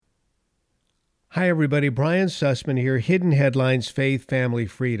Hi, everybody. Brian Sussman here, Hidden Headlines Faith, Family,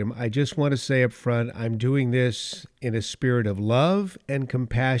 Freedom. I just want to say up front, I'm doing this in a spirit of love and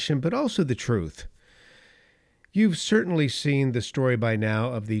compassion, but also the truth. You've certainly seen the story by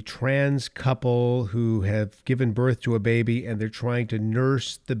now of the trans couple who have given birth to a baby and they're trying to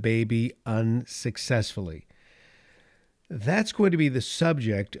nurse the baby unsuccessfully. That's going to be the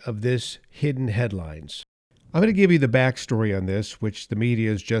subject of this Hidden Headlines. I'm going to give you the backstory on this, which the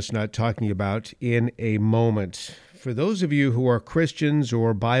media is just not talking about, in a moment. For those of you who are Christians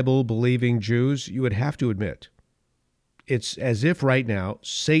or Bible-believing Jews, you would have to admit, it's as if right now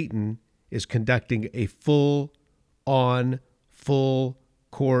Satan is conducting a full-on,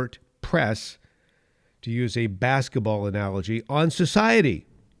 full-court press, to use a basketball analogy, on society.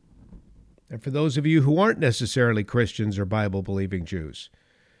 And for those of you who aren't necessarily Christians or Bible-believing Jews,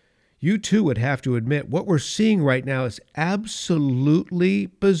 you too would have to admit what we're seeing right now is absolutely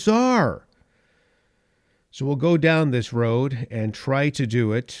bizarre. So we'll go down this road and try to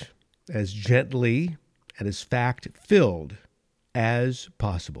do it as gently and as fact-filled as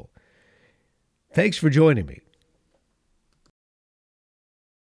possible. Thanks for joining me.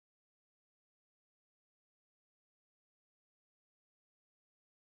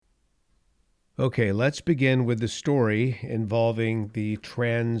 Okay, let's begin with the story involving the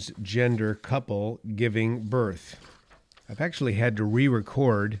transgender couple giving birth. I've actually had to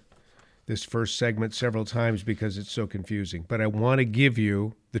re-record this first segment several times because it's so confusing, but I want to give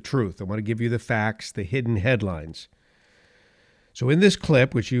you the truth. I want to give you the facts, the hidden headlines. So in this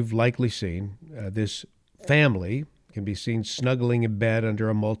clip, which you've likely seen, this family can be seen snuggling in bed under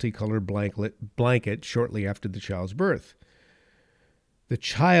a multicolored blanket shortly after the child's birth. The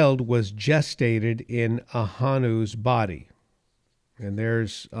child was gestated in Ahanu's body. And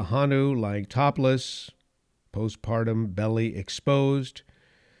there's Ahanu lying topless, postpartum belly exposed,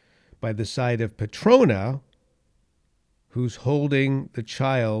 by the side of Petrona, who's holding the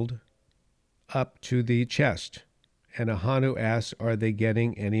child up to the chest. And Ahanu asks, are they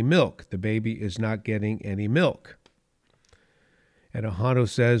getting any milk? The baby is not getting any milk. And Ahanu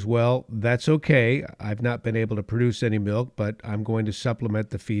says, well, that's okay. I've not been able to produce any milk, but I'm going to supplement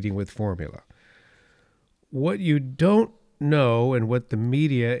the feeding with formula. What you don't know and what the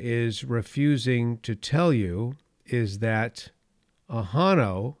media is refusing to tell you is that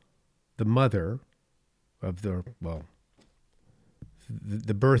Ahanu, the mother of the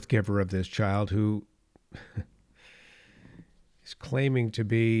birth giver of this child, who is claiming to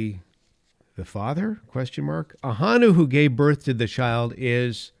be the father? ? Ahanu, who gave birth to the child,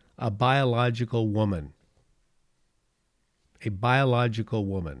 is a biological woman. A biological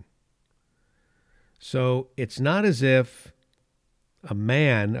woman. So it's not as if a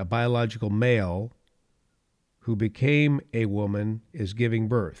man, a biological male, who became a woman is giving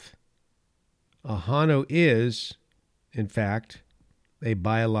birth. Ahanu is, in fact, a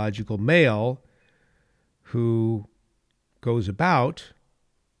biological male who goes about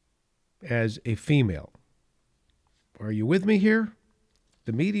as a female. Are you with me here?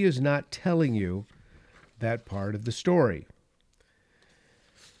 The media is not telling you that part of the story.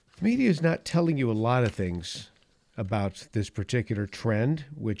 The media is not telling you a lot of things about this particular trend,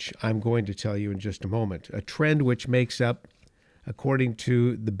 which I'm going to tell you in just a moment. A trend which makes up, according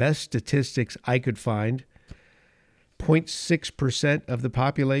to the best statistics I could find, 0.6% of the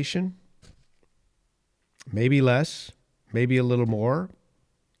population, maybe less, maybe a little more,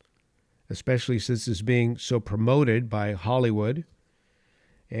 especially since it's being so promoted by Hollywood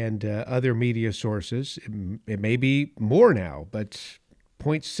and other media sources. It may be more now, but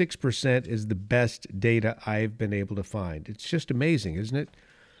 0.6% is the best data I've been able to find. It's just amazing, isn't it?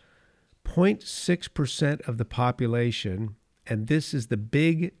 0.6% of the population, and this is the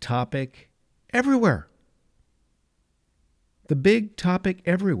big topic everywhere. The big topic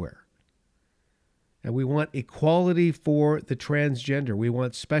everywhere. And we want equality for the transgender. We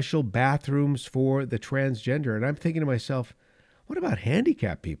want special bathrooms for the transgender. And I'm thinking to myself, what about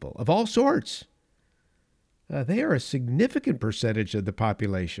handicapped people of all sorts? They are a significant percentage of the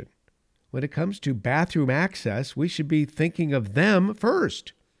population. When it comes to bathroom access, we should be thinking of them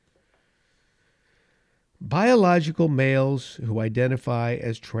first. Biological males who identify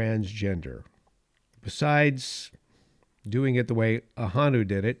as transgender, besides doing it the way Ahanu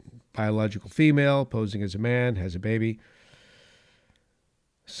did it, biological female, posing as a man, has a baby.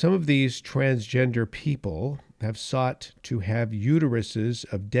 Some of these transgender people have sought to have uteruses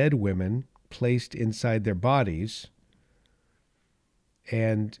of dead women placed inside their bodies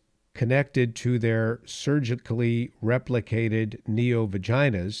and connected to their surgically replicated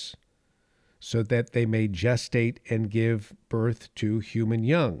neovaginas so that they may gestate and give birth to human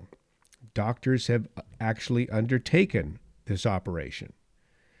young. Doctors have actually undertaken this operation.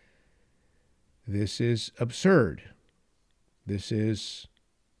 This is absurd. This is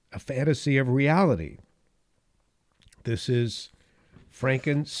a fantasy of reality. This is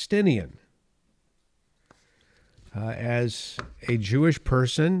Frankensteinian. As a Jewish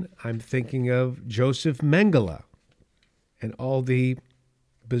person, I'm thinking of Joseph Mengele and all the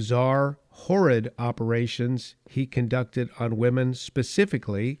bizarre, horrid operations he conducted on women,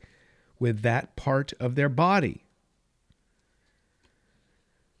 specifically with that part of their body.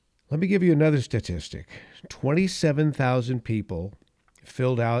 Let me give you another statistic. 27,000 people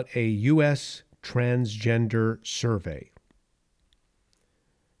filled out a U.S. transgender survey.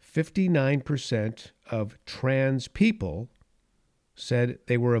 59% of trans people said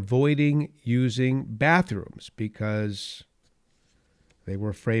they were avoiding using bathrooms because they were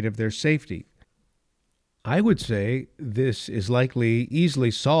afraid of their safety. I would say this is likely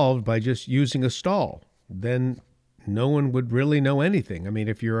easily solved by just using a stall. Then no one would really know anything. I mean,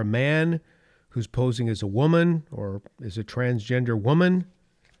 if you're a man who's posing as a woman or is a transgender woman,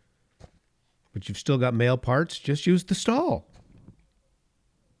 but you've still got male parts, just use the stall.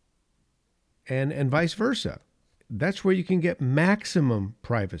 And vice versa. That's where you can get maximum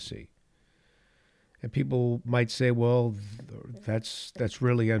privacy. And people might say, well, that's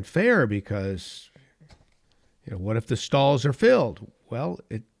really unfair because, what if the stalls are filled? Well,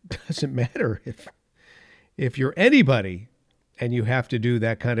 it doesn't matter if you're anybody and you have to do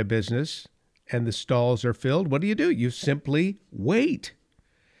that kind of business and the stalls are filled. What do? You simply wait.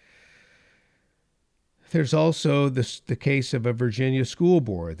 There's also the case of a Virginia school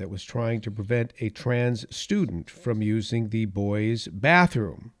board that was trying to prevent a trans student from using the boys'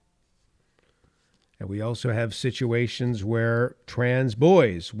 bathroom. And we also have situations where trans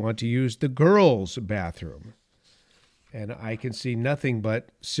boys want to use the girls' bathroom. And I can see nothing but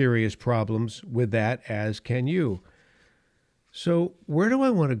serious problems with that, as can you. So where do I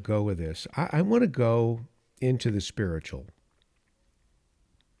want to go with this? I want to go into the spiritual.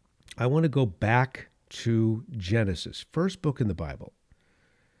 I want to go back to Genesis, first book in the Bible,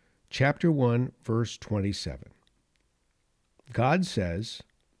 chapter 1, verse 27. God says,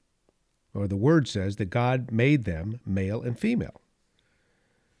 or the word says, that God made them male and female.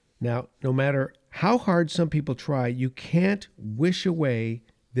 Now, no matter how hard some people try, you can't wish away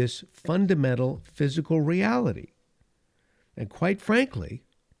this fundamental physical reality. And quite frankly,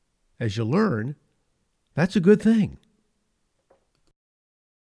 as you learn, that's a good thing.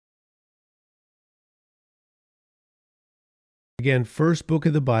 Again, first book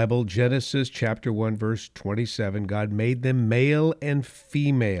of the Bible, Genesis chapter 1, verse 27, God made them male and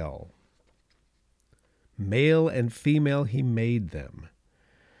female. Male and female, he made them.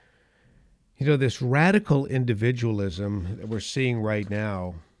 This radical individualism that we're seeing right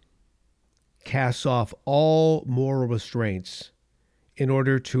now casts off all moral restraints in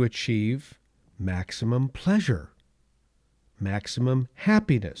order to achieve maximum pleasure, maximum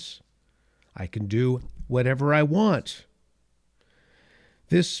happiness. I can do whatever I want.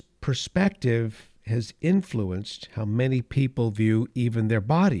 This perspective has influenced how many people view even their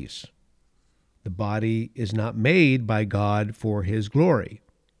bodies. The body is not made by God for his glory.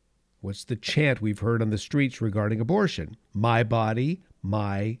 What's the chant we've heard on the streets regarding abortion? My body,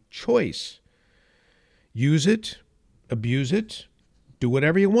 my choice. Use it, abuse it, do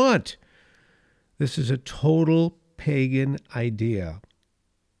whatever you want. This is a total pagan idea.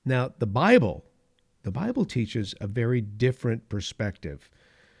 Now, the Bible teaches a very different perspective.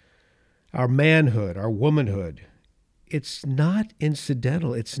 Our manhood, our womanhood, it's not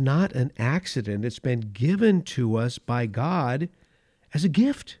incidental. It's not an accident. It's been given to us by God as a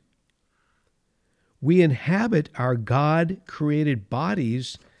gift. We inhabit our God-created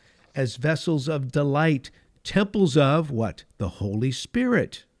bodies as vessels of delight, temples of what? The Holy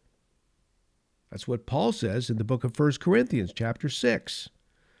Spirit. That's what Paul says in the book of 1 Corinthians, chapter 6.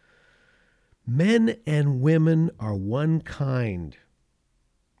 Men and women are one kind.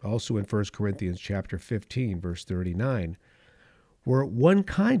 Also in 1 Corinthians chapter 15, verse 39. We're one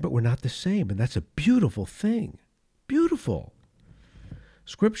kind, but we're not the same. And that's a beautiful thing. Beautiful.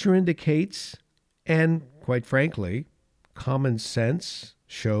 Scripture indicates, and quite frankly, common sense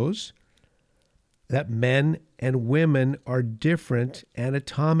shows, that men and women are different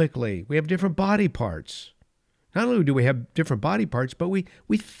anatomically. We have different body parts. Not only do we have different body parts, but we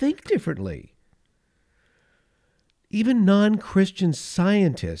think differently. Even non-Christian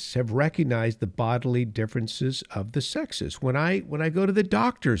scientists have recognized the bodily differences of the sexes. When I go to the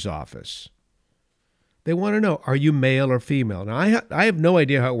doctor's office, they want to know, are you male or female? Now, I have no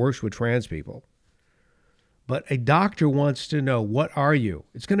idea how it works with trans people, But a doctor wants to know, what are you?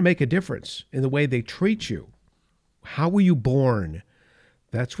 It's going to make a difference in the way they treat you. How were you born?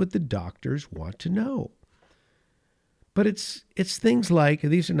 That's what the doctors want to know. But it's things like,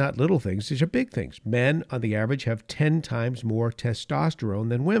 and these are not little things, these are big things. Men, on the average, have 10 times more testosterone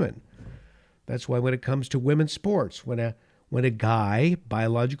than women. That's why when it comes to women's sports, when a guy,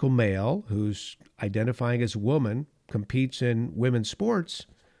 biological male, who's identifying as a woman, competes in women's sports,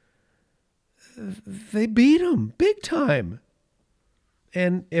 they beat him big time.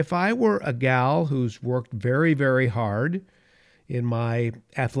 And if I were a gal who's worked very, very hard in my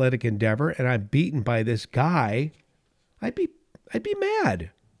athletic endeavor and I'm beaten by this guy, I'd be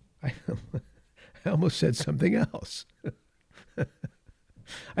mad. I almost said something else.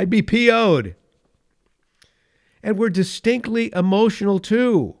 I'd be PO'd. And we're distinctly emotional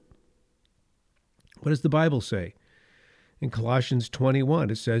too. What does the Bible say? In Colossians 21,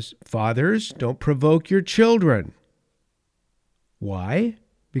 it says, "Fathers, don't provoke your children." Why?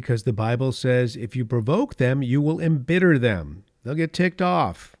 Because the Bible says if you provoke them, you will embitter them. They'll get ticked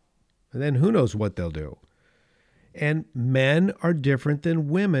off. And then who knows what they'll do. And men are different than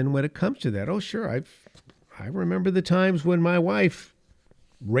women when it comes to that. Oh, sure, I remember the times when my wife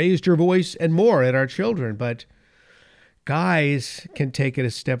raised her voice and more at our children, but guys can take it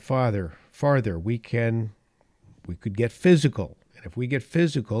a step farther. We could get physical. And if we get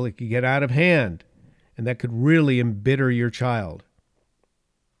physical, it could get out of hand. And that could really embitter your child.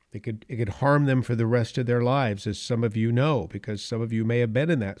 It could harm them for the rest of their lives, as some of you know, because some of you may have been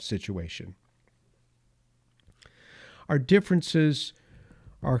in that situation. Our differences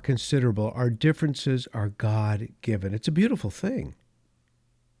are considerable. Our differences are God-given. It's a beautiful thing.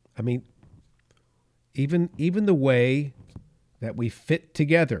 I mean, even the way that we fit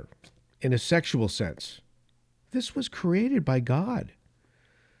together in a sexual sense, this was created by God.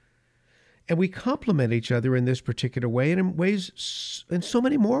 And we complement each other in this particular way, and in so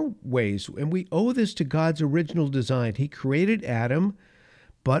many more ways. And we owe this to God's original design. He created Adam,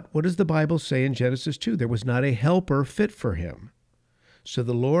 but what does the Bible say in Genesis 2? There was not a helper fit for him. So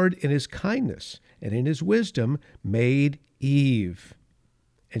the Lord, in his kindness and in his wisdom, made Eve.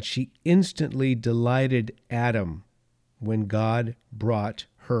 And she instantly delighted Adam when God brought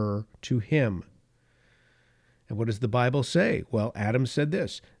her to him. And what does the Bible say? Well, Adam said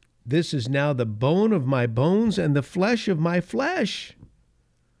this, "This is now the bone of my bones and the flesh of my flesh."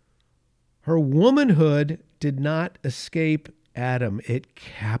 Her womanhood did not escape Adam. It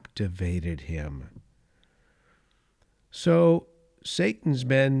captivated him. So Satan's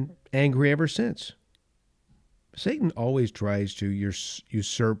been angry ever since. Satan always tries to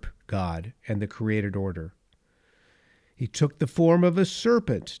usurp God and the created order. He took the form of a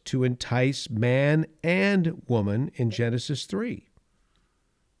serpent to entice man and woman in Genesis 3.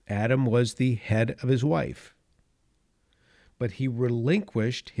 Adam was the head of his wife, but he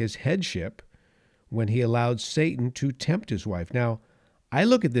relinquished his headship when he allowed Satan to tempt his wife. Now, I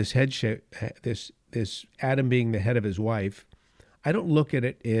look at this headship, this Adam being the head of his wife, I don't look at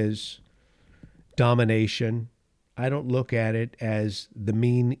it as domination. I don't look at it as the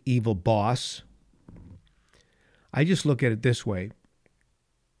mean, evil boss. I just look at it this way.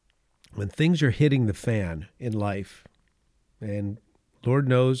 When things are hitting the fan in life, and Lord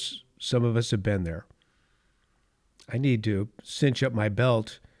knows some of us have been there, I need to cinch up my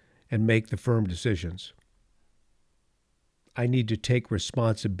belt and make the firm decisions. I need to take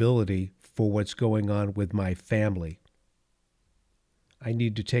responsibility for what's going on with my family. I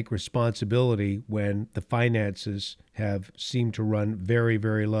need to take responsibility when the finances have seemed to run very,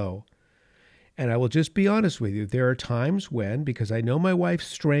 very low. And I will just be honest with you. There are times when, because I know my wife's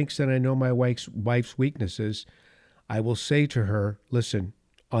strengths and I know my wife's weaknesses, I will say to her, listen,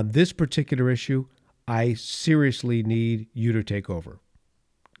 on this particular issue, I seriously need you to take over.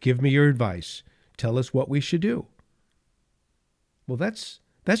 Give me your advice. Tell us what we should do. Well, that's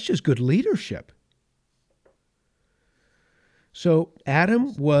just good leadership. So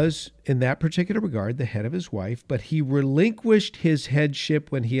Adam was, in that particular regard, the head of his wife, but he relinquished his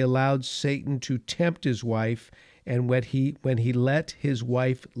headship when he allowed Satan to tempt his wife and when he let his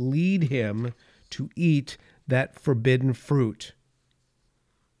wife lead him to eat that forbidden fruit.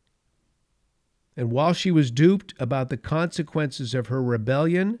 And while she was duped about the consequences of her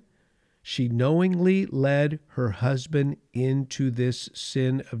rebellion, she knowingly led her husband into this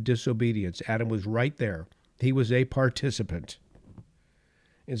sin of disobedience. Adam was right there. He was a participant.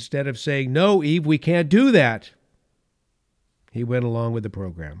 Instead of saying, no, Eve, we can't do that, he went along with the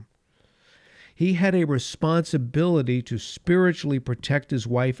program. He had a responsibility to spiritually protect his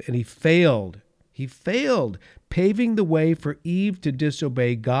wife, and he failed. He failed, paving the way for Eve to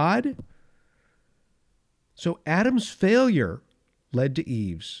disobey God So Adam's failure led to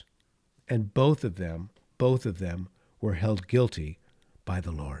Eve's, and both of them were held guilty by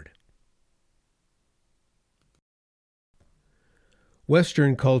the Lord.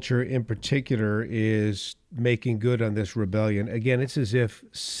 Western culture in particular is making good on this rebellion. Again, it's as if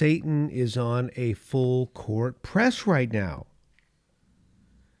Satan is on a full court press right now.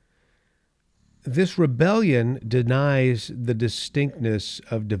 This rebellion denies the distinctness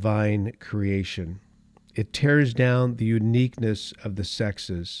of divine creation. It tears down the uniqueness of the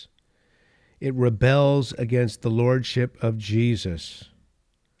sexes. It rebels against the lordship of Jesus.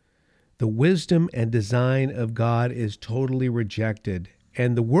 The wisdom and design of God is totally rejected.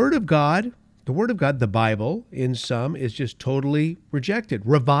 And the Word of God, the Bible, in some, is just totally rejected,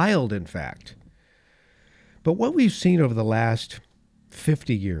 reviled, in fact. But what we've seen over the last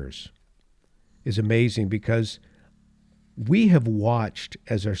 50 years is amazing, because we have watched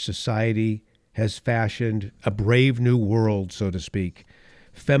as our society has fashioned a brave new world, so to speak.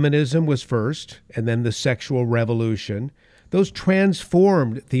 Feminism was first, and then the sexual revolution. Those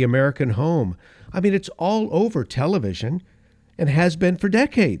transformed the American home. I mean, it's all over television and has been for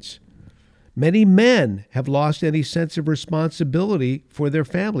decades. Many men have lost any sense of responsibility for their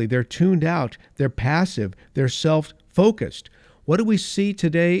family. They're tuned out. They're passive. They're self-focused. What do we see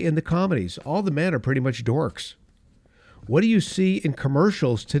today in the comedies? All the men are pretty much dorks. What do you see in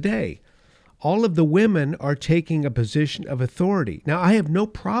commercials today? All of the women are taking a position of authority. Now, I have no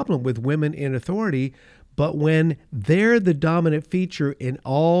problem with women in authority, but when they're the dominant feature in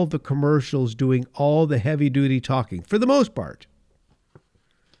all the commercials doing all the heavy-duty talking, for the most part,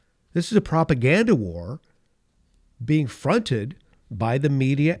 this is a propaganda war being fronted by the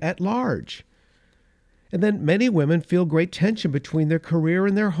media at large. And then many women feel great tension between their career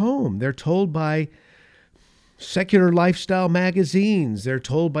and their home. They're told by secular lifestyle magazines, they're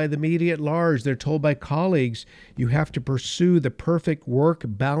told by the media at large, they're told by colleagues, you have to pursue the perfect work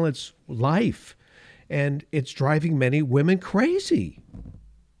balance life. And it's driving many women crazy.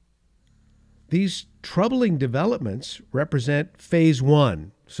 These troubling developments represent phase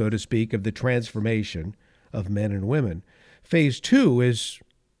one, so to speak, of the transformation of men and women. Phase two is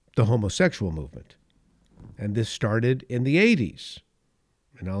the homosexual movement. And this started in the 80s.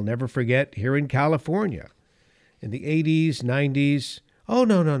 And I'll never forget here in California, in the 80s, 90s, oh,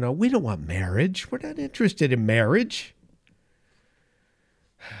 no, we don't want marriage. We're not interested in marriage.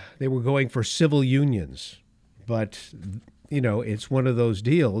 They were going for civil unions. But, it's one of those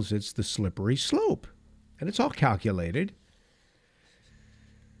deals. It's the slippery slope. And it's all calculated.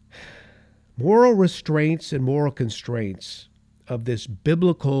 Moral restraints and moral constraints of this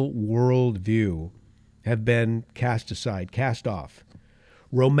biblical worldview have been cast aside, cast off.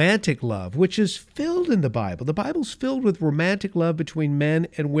 Romantic love, which is filled in the Bible. The Bible's filled with romantic love between men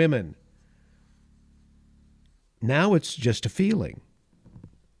and women. Now it's just a feeling.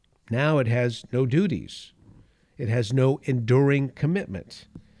 Now it has no duties. It has no enduring commitment.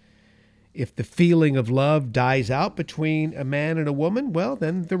 If the feeling of love dies out between a man and a woman, well,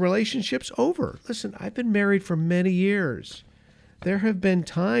 then the relationship's over. Listen, I've been married for many years. There have been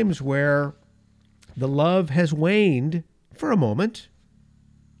times where the love has waned for a moment,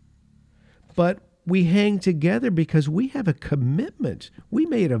 but we hang together because we have a commitment. We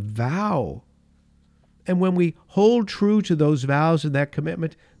made a vow. And when we hold true to those vows and that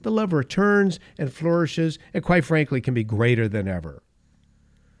commitment, the love returns and flourishes and, quite frankly, can be greater than ever.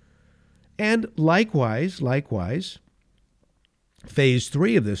 And likewise, phase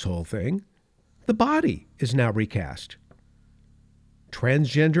three of this whole thing, the body is now recast.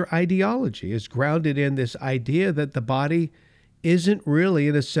 Transgender ideology is grounded in this idea that the body isn't really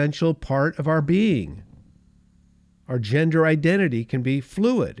an essential part of our being. Our gender identity can be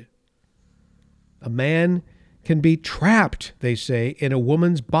fluid. A man can be trapped, they say, in a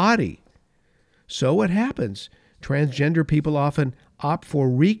woman's body. So what happens? Transgender people often opt for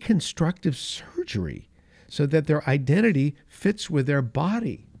reconstructive surgery so that their identity fits with their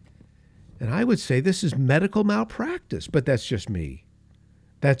body. And I would say this is medical malpractice, but that's just me.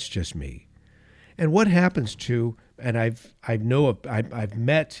 That's just me. And what happens to, and I've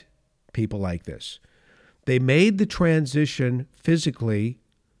met people like this. They made the transition physically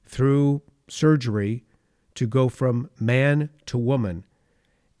through surgery to go from man to woman.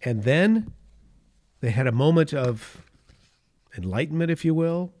 And then they had a moment of enlightenment, if you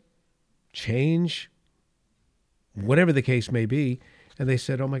will, change, whatever the case may be. And they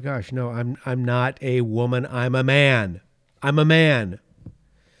said, oh my gosh, no, I'm not a woman, I'm a man. I'm a man.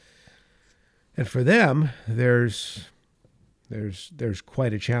 And for them, there's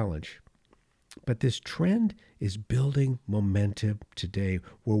quite a challenge. But this trend is building momentum today.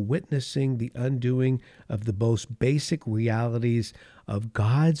 We're witnessing the undoing of the most basic realities of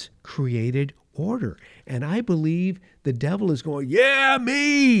God's created order. And I believe the devil is going, yeah,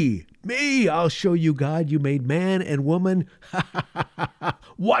 me, I'll show you, God, you made man and woman.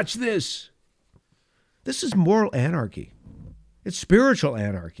 Watch this. This is moral anarchy. It's spiritual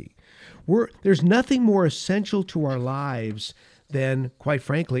anarchy. There's nothing more essential to our lives than, quite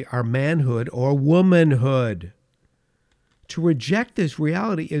frankly, our manhood or womanhood. To reject this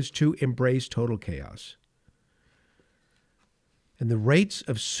reality is to embrace total chaos. And the rates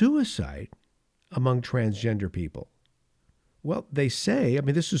of suicide among transgender people, well, they say,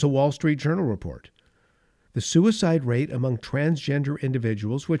 this is a Wall Street Journal report, the suicide rate among transgender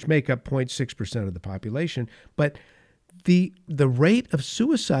individuals, which make up 0.6% of the population, but the rate of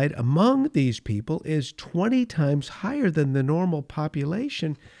suicide among these people is 20 times higher than the normal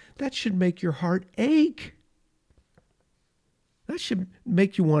population. That should make your heart ache. That should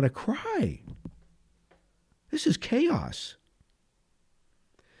make you want to cry. This is chaos.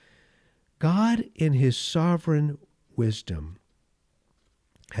 God, in his sovereign wisdom,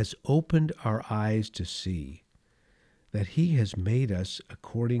 has opened our eyes to see that he has made us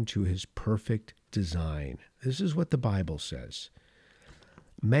according to his perfect design. This is what the Bible says.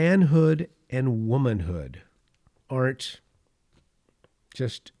 Manhood and womanhood aren't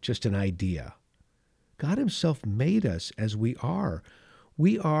just an idea. God himself made us as we are.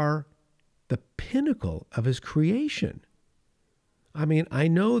 We are the pinnacle of his creation. I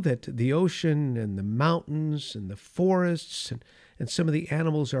know that the ocean and the mountains and the forests and some of the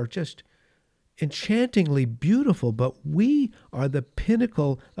animals are just enchantingly beautiful, but we are the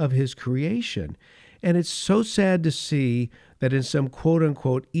pinnacle of his creation. And it's so sad to see that in some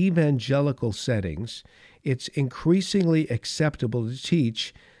quote-unquote evangelical settings, it's increasingly acceptable to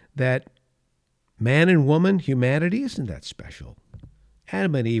teach that man and woman, humanity, isn't that special.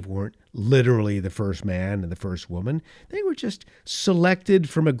 Adam and Eve weren't literally the first man and the first woman. They were just selected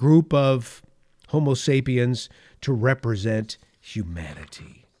from a group of Homo sapiens to represent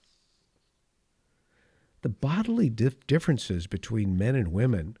humanity. The bodily differences between men and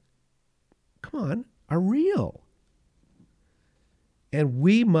women, are real. And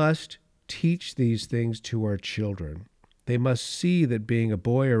we must teach these things to our children. They must see that being a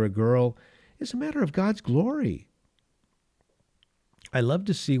boy or a girl is a matter of God's glory. I love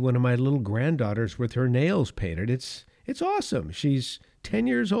to see one of my little granddaughters with her nails painted. It's awesome. She's 10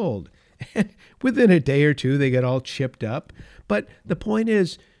 years old. And within a day or two, they get all chipped up. But the point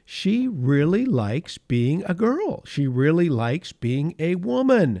is, she really likes being a girl. She really likes being a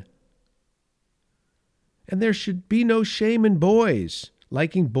woman. And there should be no shame in boys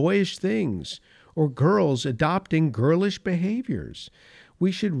liking boyish things or girls adopting girlish behaviors.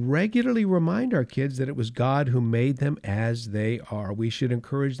 We should regularly remind our kids that it was God who made them as they are. We should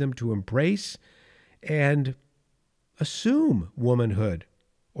encourage them to embrace and assume womanhood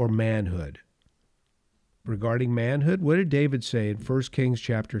or manhood. Regarding manhood, what did David say in 1 Kings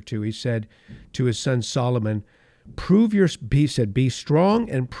chapter 2? He said to his son Solomon, be strong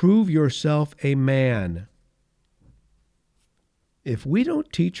and prove yourself a man. If we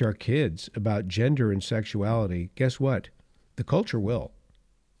don't teach our kids about gender and sexuality, guess what? The culture will.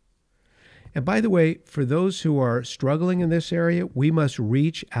 And by the way, for those who are struggling in this area, we must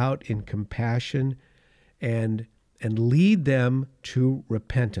reach out in compassion and lead them to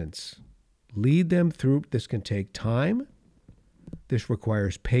repentance. Lead them through. This can take time. This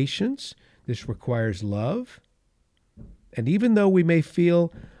requires patience. This requires love. And even though we may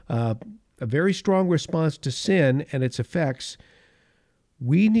feel a very strong response to sin and its effects,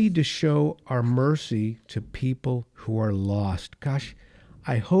 we need to show our mercy to people who are lost. Gosh,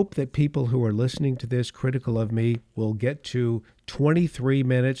 I hope that people who are listening to this critical of me will get to 23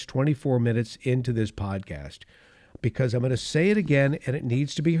 minutes, 24 minutes into this podcast, because I'm going to say it again and it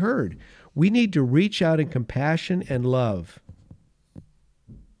needs to be heard. We need to reach out in compassion and love.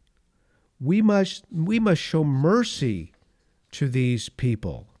 We must show mercy to these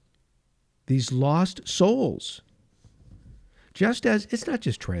people, these lost souls. Just as it's not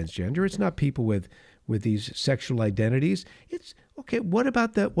just transgender, it's not people with these sexual identities. It's okay. What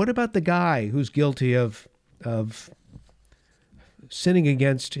about the guy who's guilty of sinning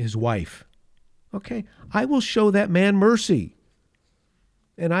against his wife? Okay, I will show that man mercy,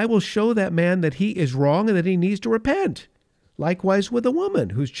 and I will show that man that he is wrong and that he needs to repent. Likewise with a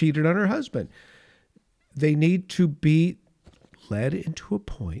woman who's cheated on her husband. They need to be led into a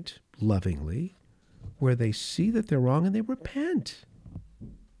point lovingly where they see that they're wrong and they repent.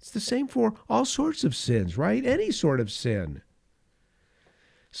 It's the same for all sorts of sins, right? Any sort of sin.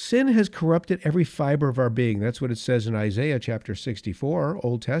 Sin has corrupted every fiber of our being. That's what it says in Isaiah chapter 64,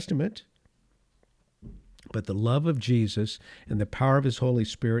 Old Testament. But the love of Jesus and the power of his Holy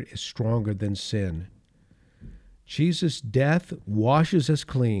Spirit is stronger than sin. Jesus' death washes us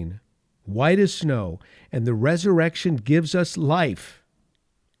clean, white as snow, and the resurrection gives us life.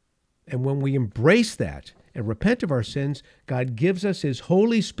 And when we embrace that and repent of our sins, God gives us his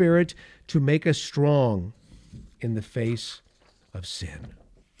Holy Spirit to make us strong in the face of sin.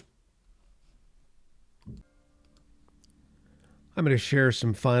 I'm going to share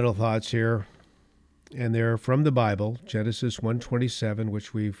some final thoughts here, and they're from the Bible, Genesis 1:27,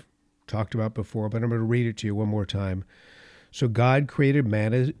 which we've talked about before, but I'm going to read it to you one more time. So God created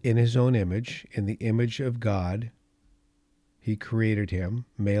man in his own image. In the image of God, he created him,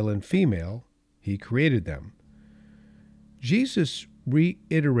 male and female, he created them. Jesus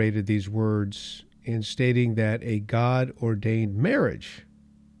reiterated these words in stating that a God-ordained marriage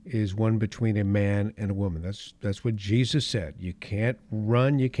is one between a man and a woman. That's what Jesus said. You can't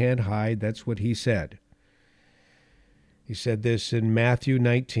run, you can't hide. That's what he said. He said this in Matthew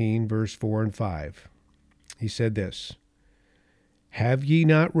 19, verse 4 and 5. He said this, "Have ye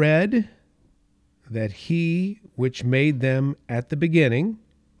not read that he which made them at the beginning,"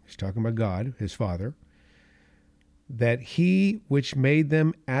 he's talking about God, his Father, "that he which made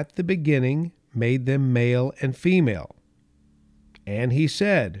them at the beginning made them male and female. And he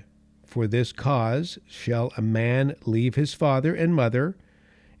said, for this cause shall a man leave his father and mother,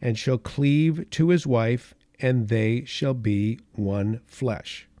 and shall cleave to his wife, and they shall be one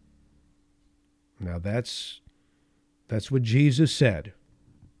flesh." Now that's what Jesus said.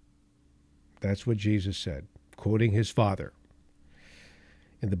 That's what Jesus said, quoting his Father.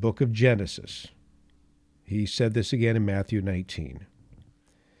 In the book of Genesis, he said this again in Matthew 19.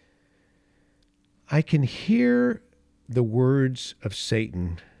 I can hear the words of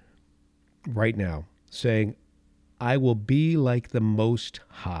Satan right now saying, I will be like the Most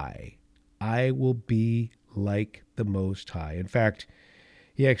High. I will be like the Most High. In fact,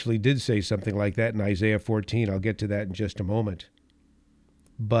 he actually did say something like that in Isaiah 14. I'll get to that in just a moment.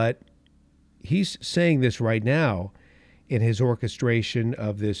 But he's saying this right now in his orchestration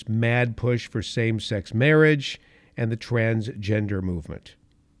of this mad push for same-sex marriage and the transgender movement.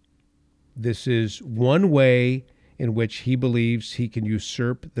 This is one way in which he believes he can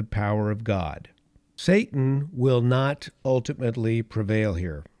usurp the power of God. Satan will not ultimately prevail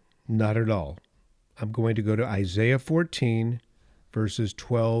here. Not at all. I'm going to go to Isaiah 14, verses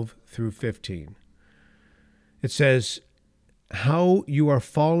 12 through 15. It says, "How you are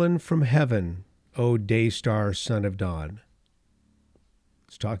fallen from heaven, O day star, son of dawn."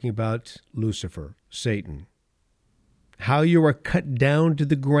 It's talking about Lucifer, Satan. "How you are cut down to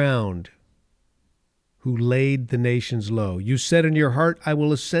the ground, who laid the nations low. You said in your heart, I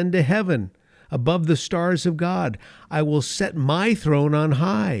will ascend to heaven, above the stars of God. I will set my throne on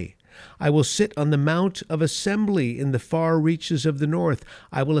high. I will sit on the mount of assembly in the far reaches of the north.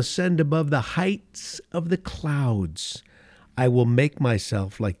 I will ascend above the heights of the clouds. I will make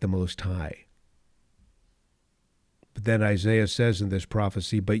myself like the Most High." But then Isaiah says in this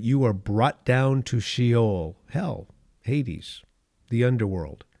prophecy, "But you are brought down to Sheol," hell, Hades, the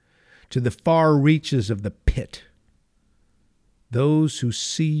underworld, "to the far reaches of the pit. Those who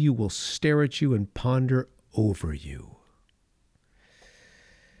see you will stare at you and ponder over you."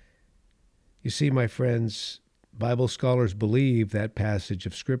 You see, my friends, Bible scholars believe that passage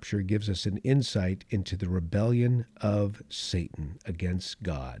of Scripture gives us an insight into the rebellion of Satan against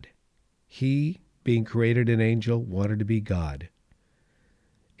God. He, being created an angel, wanted to be God.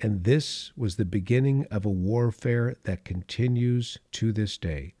 And this was the beginning of a warfare that continues to this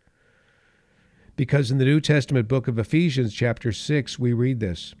day. Because in the New Testament book of Ephesians, chapter 6, we read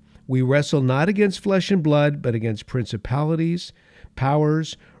this, "We wrestle not against flesh and blood, but against principalities,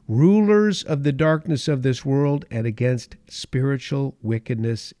 powers, rulers of the darkness of this world, and against spiritual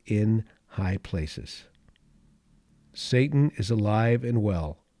wickedness in high places." Satan is alive and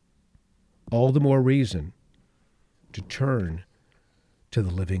well. All the more reason to turn to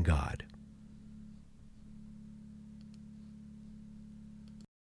the living God.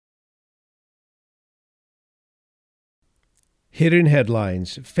 Hidden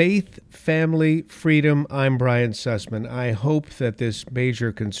headlines: Faith, family, freedom. I'm Brian Sussman. I hope that this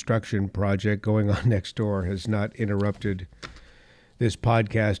major construction project going on next door has not interrupted this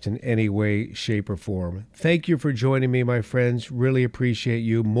podcast in any way, shape, or form. Thank you for joining me, my friends. Really appreciate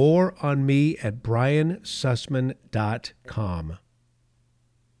you. More on me at briansussman.com.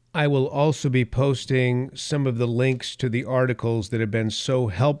 I will also be posting some of the links to the articles that have been so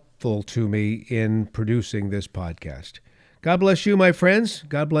helpful to me in producing this podcast. God bless you, my friends.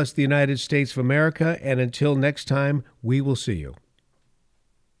 God bless the United States of America. And until next time, we will see you.